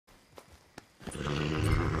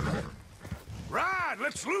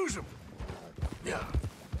let's lose him. Yeah.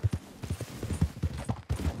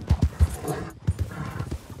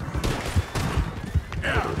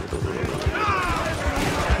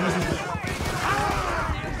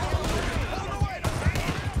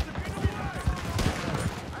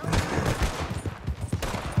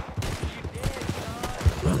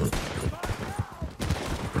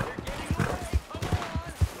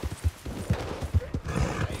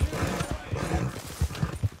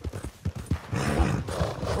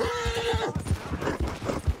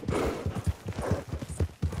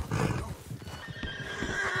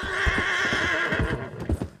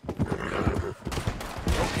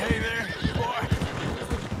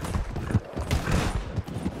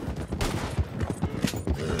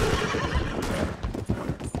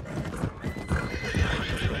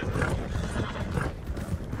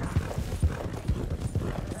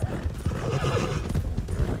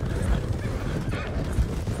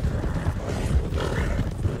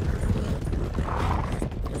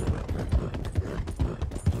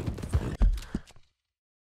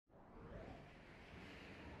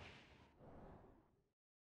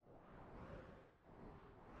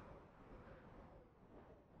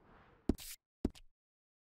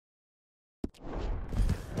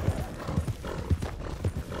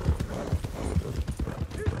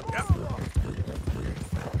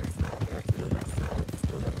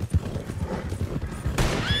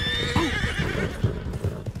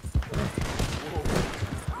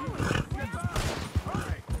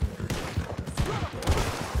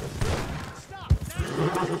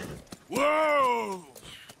 Whoa!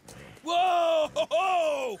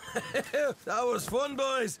 Whoa! That was fun,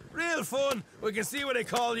 boys. Real fun. We can see what they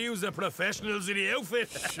call you the professionals in the outfit.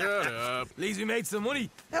 Shut up. At least we made some money.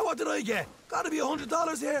 Hey, what did I get? Gotta be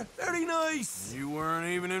 $100 here. Very nice. You weren't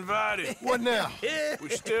even invited. What now? We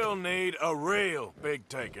still need a real big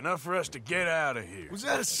take. Enough for us to get out of here. Was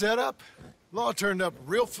that a setup? Law turned up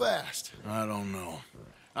real fast. I don't know.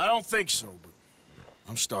 I don't think so, but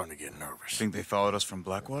I'm starting to get nervous. Think they followed us from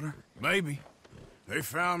Blackwater? Maybe. They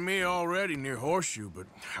found me already near Horseshoe, but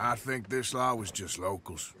I think this lot was just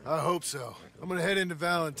locals. I hope so. I'm gonna head into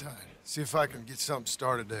Valentine, see if I can get something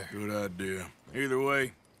started there. Good idea. Either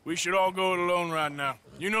way, we should all go it alone right now.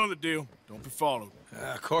 You know the deal. Don't be followed.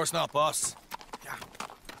 Of course not, boss.